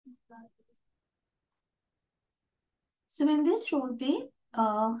So in this role play,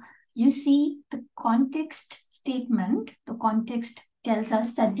 you see the context statement. The context tells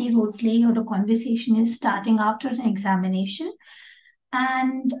us that the role play or the conversation is starting after an examination.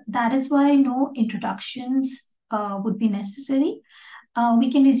 And that is why no introductions would be necessary. We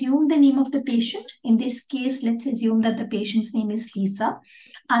can assume the name of the patient. In this case, let's assume that the patient's name is Lisa.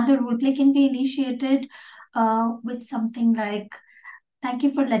 And the role play can be initiated with something like, "Thank you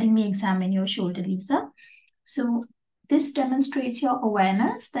for letting me examine your shoulder, Lisa." So this demonstrates your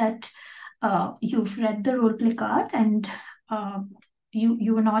awareness that you've read the role play card and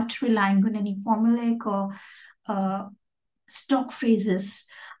you are not relying on any formulaic or stock phrases.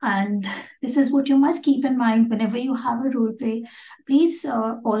 And this is what you must keep in mind whenever you have a role play. Please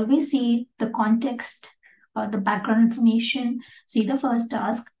always see the context, the background information, see the first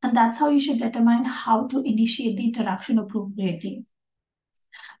task, and that's how you should determine how to initiate the interaction appropriately.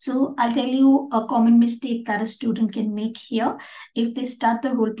 So I'll tell you a common mistake that a student can make here. If they start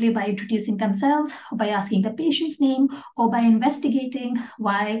the role play by introducing themselves, or by asking the patient's name, or by investigating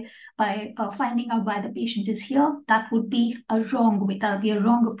by finding out why the patient is here, that would be a wrong way. That would be a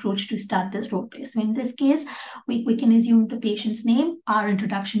wrong approach to start this role play. So in this case, we can assume the patient's name. Our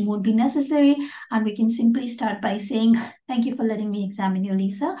introduction won't be necessary, and we can simply start by saying, "Thank you for letting me examine you,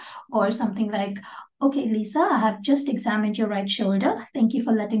 Lisa," or something like, "Okay, Lisa, I have just examined your right shoulder. Thank you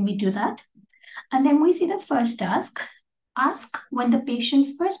for letting me do that." And then we see the first task. Ask when the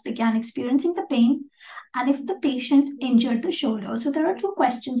patient first began experiencing the pain and if the patient injured the shoulder. So there are two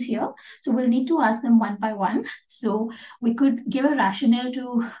questions here. So we'll need to ask them one by one. So we could give a rationale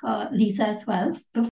to Lisa as well.